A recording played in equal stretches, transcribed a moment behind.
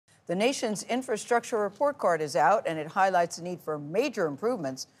The nation's infrastructure report card is out, and it highlights the need for major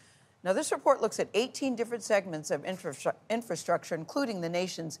improvements. Now, this report looks at 18 different segments of infrastructure, including the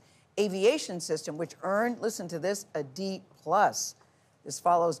nation's aviation system, which earned, listen to this, a D+. This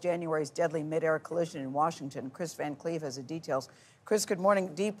follows January's deadly mid-air collision in Washington. Chris Van Cleve has the details. Chris, good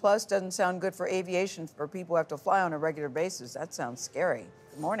morning. D+ doesn't sound good for aviation for people who have to fly on a regular basis. That sounds scary.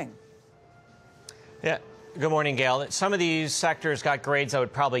 Good morning. Yeah. Good morning, Gayle. Some of these sectors got grades that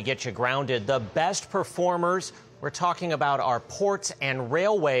would probably get you grounded. The best performers, we're talking about our ports and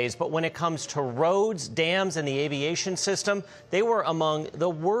railways, but when it comes to roads, dams, and the aviation system, they were among the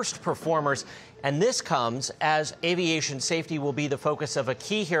worst performers. And this comes as aviation safety will be the focus of a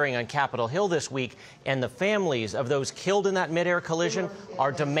key hearing on Capitol Hill this week, and the families of those killed in that mid-air collision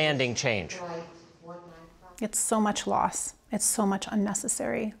are demanding change. It's so much loss. It's so much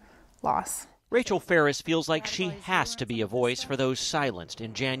unnecessary loss. Rachel Ferris feels like she has to be a voice for those silenced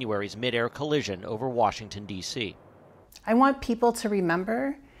in January's mid-air collision over Washington, D.C. I want people to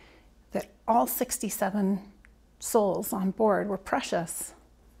remember that all 67 souls on board were precious.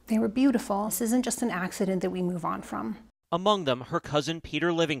 They were beautiful. This isn't just an accident that we move on from. Among them, her cousin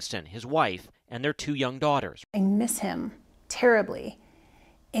Peter Livingston, his wife, and their 2 young daughters. I miss him terribly.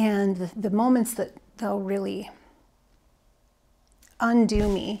 And the moments that they'll really undo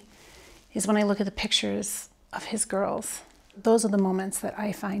me is when I look at the pictures of his girls. Those are the moments that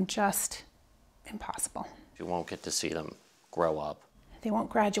I find just impossible. You won't get to see them grow up. They won't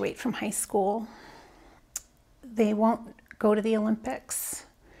graduate from high school. They won't go to the Olympics.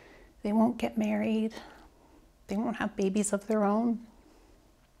 They won't get married. They won't have babies of their own.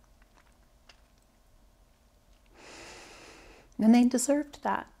 And they deserved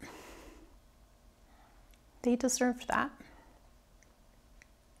that. They deserved that.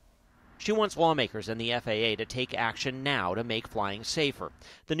 She wants lawmakers and the FAA to take action now to make flying safer.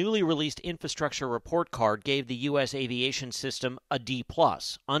 The newly released infrastructure report card gave the U.S. aviation system a D+,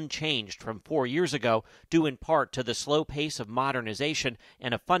 unchanged from 4 years ago, due in part to the slow pace of modernization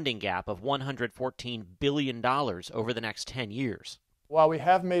and a funding gap of $114 billion over the next 10 years. While we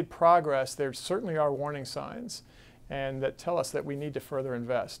have made progress, there certainly are warning signs and that tell us that we need to further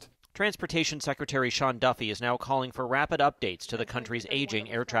invest. Transportation Secretary Sean Duffy is now calling for rapid updates to the country's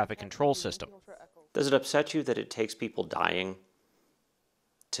aging air traffic control system. Does it upset you that it takes people dying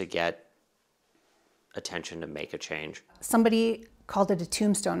to get attention to make a change? Somebody called it a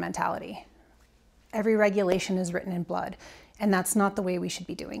tombstone mentality. Every regulation is written in blood, and that's not the way we should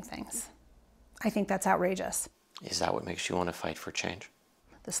be doing things. I think that's outrageous. Is that what makes you want to fight for change?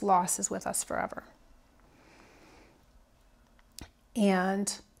 This loss is with us forever.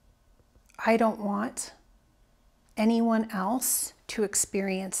 And I don't want anyone else to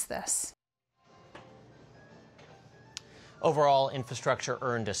experience this. Overall, infrastructure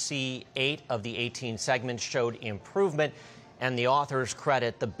earned a C. 8 of the 18 segments showed improvement, and the authors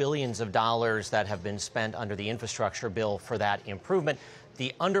credit the billions of dollars that have been spent under the infrastructure bill for that improvement.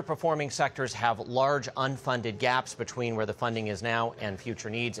 The underperforming sectors have large unfunded gaps between where the funding is now and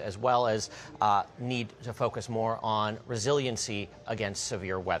future needs, as well as need to focus more on resiliency against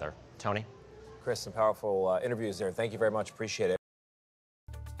severe weather. Tony? Chris, some powerful interviews there. Thank you very much. Appreciate it.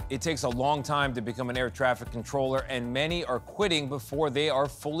 It takes a long time to become an air traffic controller, and many are quitting before they are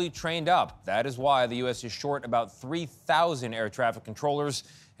fully trained up. That is why the U.S. is short about 3,000 air traffic controllers,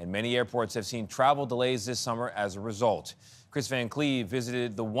 and many airports have seen travel delays this summer as a result. Chris Van Cleve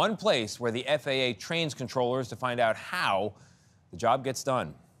visited the one place where the FAA trains controllers to find out how the job gets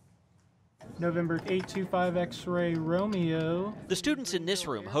done. November 825 X-ray Romeo. The students in this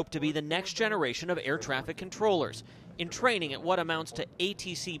room hope to be the next generation of air traffic controllers in training at what amounts to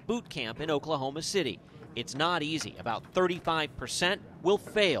ATC boot camp in Oklahoma City. It's not easy. About 35% will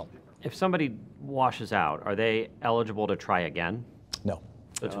fail. If somebody washes out, are they eligible to try again? No.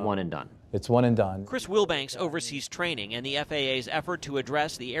 It's one and done. It's one and done. Chris Wilbanks oversees training and the FAA's effort to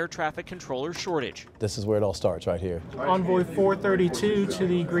address the air traffic controller shortage. This is where it all starts, right here. Envoy 432 to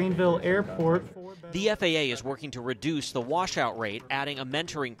the Greenville Airport. The FAA is working to reduce the washout rate, adding a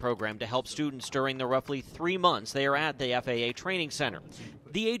mentoring program to help students during the roughly 3 months they are at the FAA Training Center.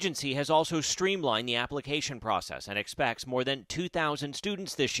 The agency has also streamlined the application process and expects more than 2,000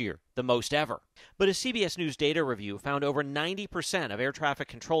 students this year, the most ever. But a CBS News data review found over 90% of air traffic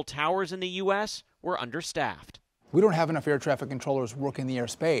control towers in the U.S. were understaffed. We don't have enough air traffic controllers working the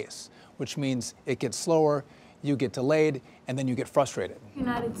airspace, which means it gets slower, you get delayed, and then you get frustrated.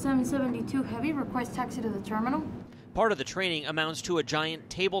 United 772 Heavy requests taxi to the terminal. Part of the training amounts to a giant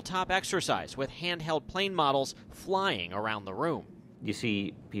tabletop exercise with handheld plane models flying around the room. You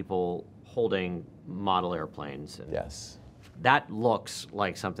see people holding model airplanes. Yes. That looks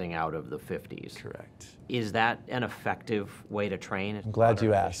like something out of the 50s. Correct. Is that an effective way to train? I'm glad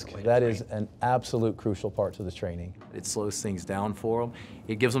you asked. That is an absolute crucial part to the training. It slows things down for them.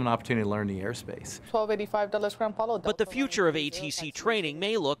 It gives them an opportunity to learn the airspace. $1285 Grand Palo. But the future of ATC training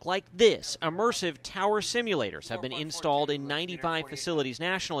may look like this. Immersive tower simulators have been installed in 95 facilities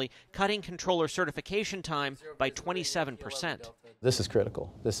nationally, cutting controller certification time by 27%. This is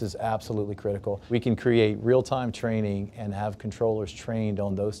critical. This is absolutely critical. We can create real-time training and have controllers trained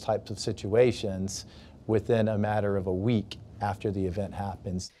on those types of situations within a matter of a week after the event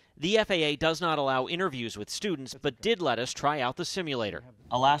happens. The FAA does not allow interviews with students, but did let us try out the simulator.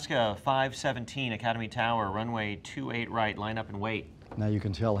 Alaska 517, Academy Tower, runway 28 right, line up and wait. Now you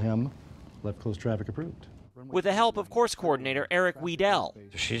can tell him left close traffic approved. With the help of course coordinator Eric Weedell.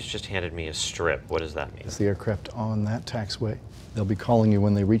 She's just handed me a strip. What does that mean? It's the aircraft on that taxiway. They'll be calling you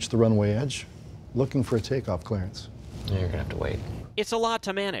when they reach the runway edge, looking for a takeoff clearance. You're going to have to wait. It's a lot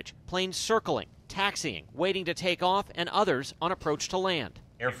to manage. Planes circling, taxiing, waiting to take off, and others on approach to land.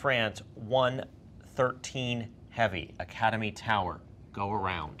 Air France 113 Heavy, Academy Tower, go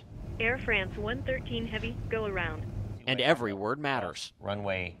around. Air France 113 Heavy, go around. And every word matters.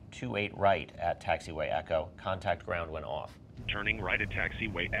 Runway 28 right at taxiway Echo. Contact ground when off. Turning right at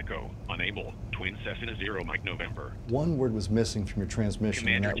taxiway Echo. Unable. Twin Cessna 0 Mike November. One word was missing from your transmission,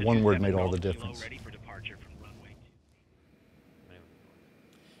 and that one word made all the difference.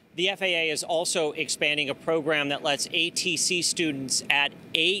 The FAA is also expanding a program that lets ATC students at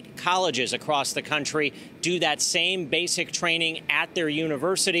 8 colleges across the country do that same basic training at their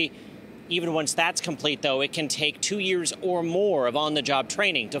university. Even once that's complete, though, it can take 2 years or more of on-the-job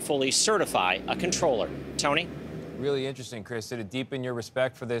training to fully certify a controller. Tony? Really interesting, Chris. Did it deepen your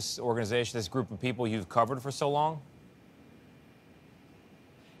respect for this organization, this group of people you've covered for so long?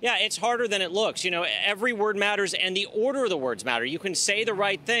 Yeah, it's harder than it looks. You know, every word matters and the order of the words matter. You can say the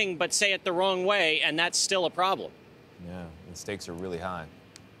right thing, but say it the wrong way, and that's still a problem. Yeah, the stakes are really high.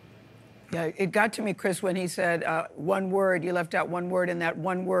 Yeah, it got to me, Chris, when he said one word, you left out one word, and that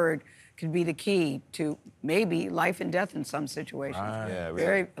one word could be the key to maybe life and death in some situations. Yeah,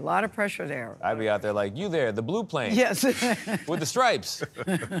 really. A lot of pressure there. I'd be out there like, you there, the blue plane. Yes. With the stripes.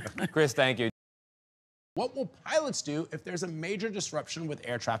 Chris, thank you. What will pilots do if there's a major disruption with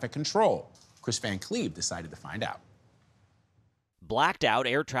air traffic control? Chris Van Cleve decided to find out. Blacked out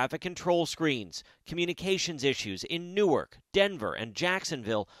air traffic control screens, communications issues in Newark, Denver, and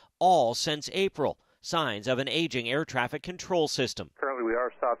Jacksonville, all since April. Signs of an aging air traffic control system. Currently, we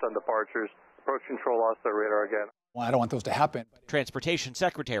are stopped on departures. Approach control lost their radar again. Well, I don't want those to happen. Transportation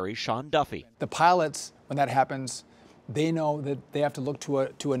Secretary Sean Duffy. The pilots, when that happens, they know that they have to look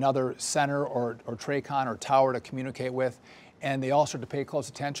to another center or TRACON or tower to communicate with, and they all start to pay close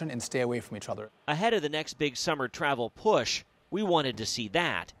attention and stay away from each other. Ahead of the next big summer travel push, we wanted to see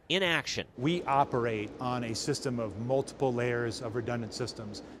that in action. We operate on a system of multiple layers of redundant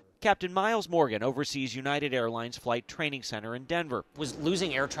systems. Captain Miles Morgan oversees United Airlines Flight Training Center in Denver. Was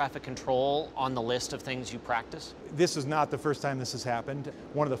losing air traffic control on the list of things you practice? This is not the first time this has happened.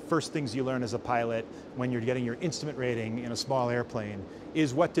 One of the first things you learn as a pilot when you're getting your instrument rating in a small airplane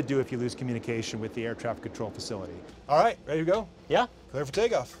is what to do if you lose communication with the air traffic control facility. All right, ready to go? Yeah. Clear for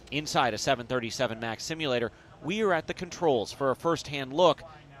takeoff. Inside a 737 MAX simulator, we are at the controls for a first-hand look,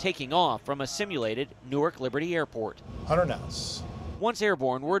 taking off from a simulated Newark Liberty Airport. 100 knots. Once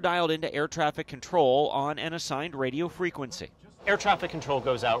airborne, we're dialed into air traffic control on an assigned radio frequency. Air traffic control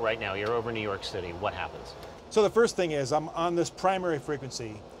goes out right now. You're over New York City. What happens? So the first thing is I'm on this primary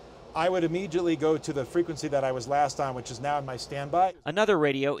frequency. I would immediately go to the frequency that I was last on, which is now in my standby. Another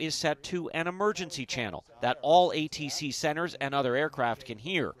radio is set to an emergency channel that all ATC centers and other aircraft can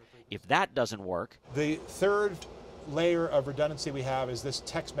hear. If that doesn't work, the third layer of redundancy we have is this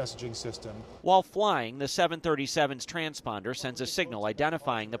text messaging system. While flying, the 737's transponder sends a signal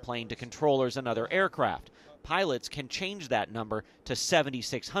identifying the plane to controllers and other aircraft. Pilots can change that number to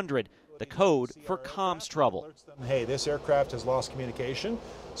 7600, the code for comms trouble. Hey, this aircraft has lost communication,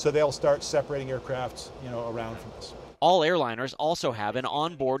 so they'll start separating aircraft, around from us. All airliners also have an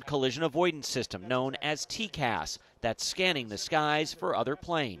onboard collision avoidance system known as TCAS that's scanning the skies for other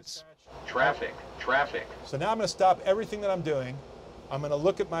planes. Traffic. So now I'm going to stop everything that I'm doing. I'm going to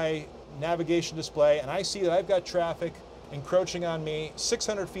look at my navigation display, and I see that I've got traffic encroaching on me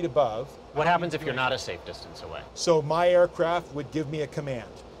 600 feet above. What happens if you're not a safe distance away? So my aircraft would give me a command.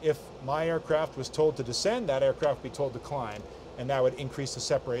 If my aircraft was told to descend, that aircraft would be told to climb, and that would increase the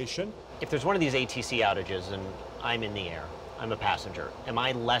separation. If there's one of these ATC outages and I'm in the air, I'm a passenger, am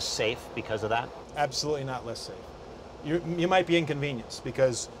I less safe because of that? Absolutely not less safe. You might be inconvenienced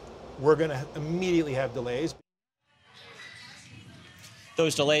because we're going to immediately have delays.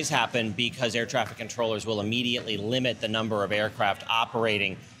 Those delays happen because air traffic controllers will immediately limit the number of aircraft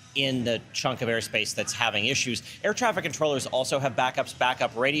operating in the chunk of airspace that's having issues. Air traffic controllers also have backup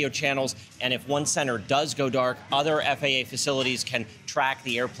radio channels, and if one center does go dark, other FAA facilities can track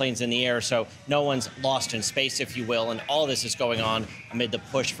the airplanes in the air, so no one's lost in space, if you will. And all this is going on amid the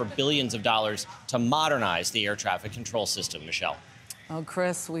push for billions of dollars to modernize the air traffic control system. Michelle. Oh,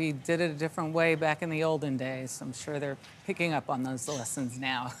 Chris, we did it a different way back in the olden days. I'm sure they're picking up on those lessons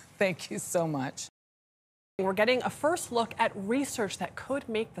now. Thank you so much. We're getting a first look at research that could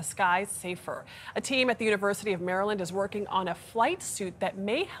make the skies safer. A team at the University of Maryland is working on a flight suit that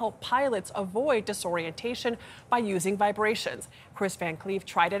may help pilots avoid disorientation by using vibrations. Chris Van Cleave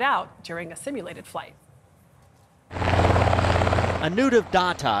tried it out during a simulated flight. Anudav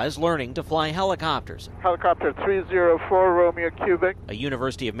Datta is learning to fly helicopters. Helicopter 304 Romeo Quebec. A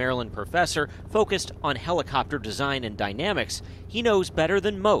University of Maryland professor focused on helicopter design and dynamics. He knows better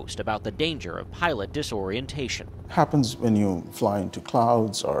than most about the danger of pilot disorientation. Happens when you fly into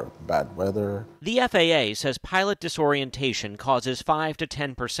clouds or bad weather. The FAA says pilot disorientation causes 5 to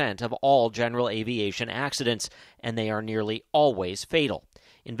 10% of all general aviation accidents, and they are nearly always fatal.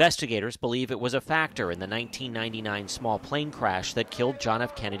 Investigators believe it was a factor in the 1999 small plane crash that killed John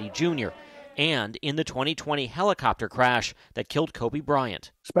F. Kennedy Jr. and in the 2020 helicopter crash that killed Kobe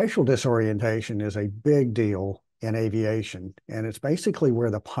Bryant. Spatial disorientation is a big deal in aviation, and it's basically where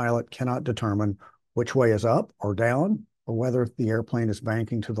the pilot cannot determine which way is up or down, or whether the airplane is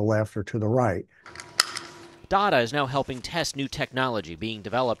banking to the left or to the right. Datta is now helping test new technology being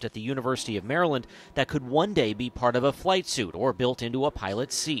developed at the University of Maryland that could one day be part of a flight suit or built into a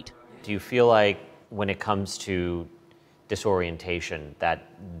pilot's seat. Do you feel like when it comes to disorientation that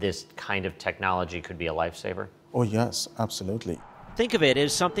this kind of technology could be a lifesaver? Oh yes, absolutely. Think of it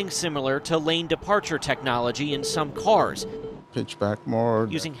as something similar to lane departure technology in some cars. Pitch back more.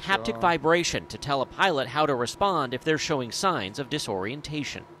 Using haptic vibration to tell a pilot how to respond if they're showing signs of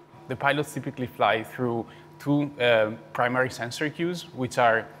disorientation. The pilots typically fly through two primary sensory cues, which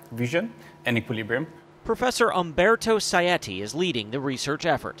are vision and equilibrium. Professor Umberto Saetti is leading the research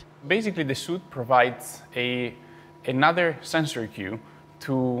effort. Basically, the suit provides another sensory cue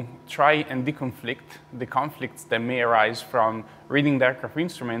to try and deconflict the conflicts that may arise from reading the aircraft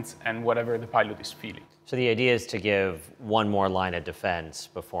instruments and whatever the pilot is feeling. So the idea is to give one more line of defense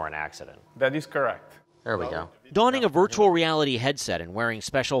before an accident. That is correct. There we go. Donning a virtual reality headset and wearing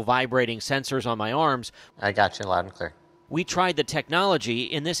special vibrating sensors on my arms, I got you loud and clear. We tried the technology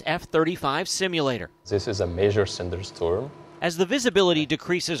in this F-35 simulator. This is a major thunderstorm. As the visibility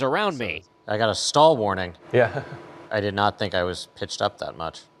decreases around me, I got a stall warning. Yeah. I did not think I was pitched up that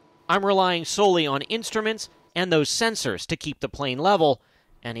much. I'm relying solely on instruments and those sensors to keep the plane level,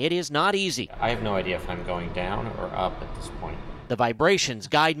 and it is not easy. I have no idea if I'm going down or up at this point. The vibrations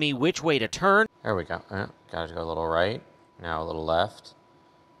guide me which way to turn. There we go. Got to go a little right, now a little left,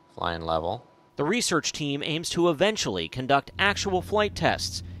 flying level. The research team aims to eventually conduct actual flight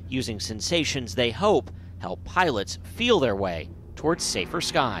tests using sensations they hope help pilots feel their way towards safer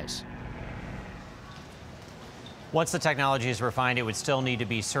skies. Once the technology is refined, it would still need to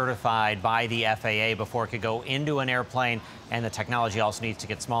be certified by the FAA before it could go into an airplane, and the technology also needs to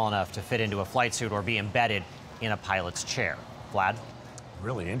get small enough to fit into a flight suit or be embedded in a pilot's chair. Vlad?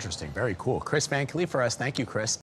 Really interesting. Very cool. Chris Van Cleave for us. Thank you, Chris.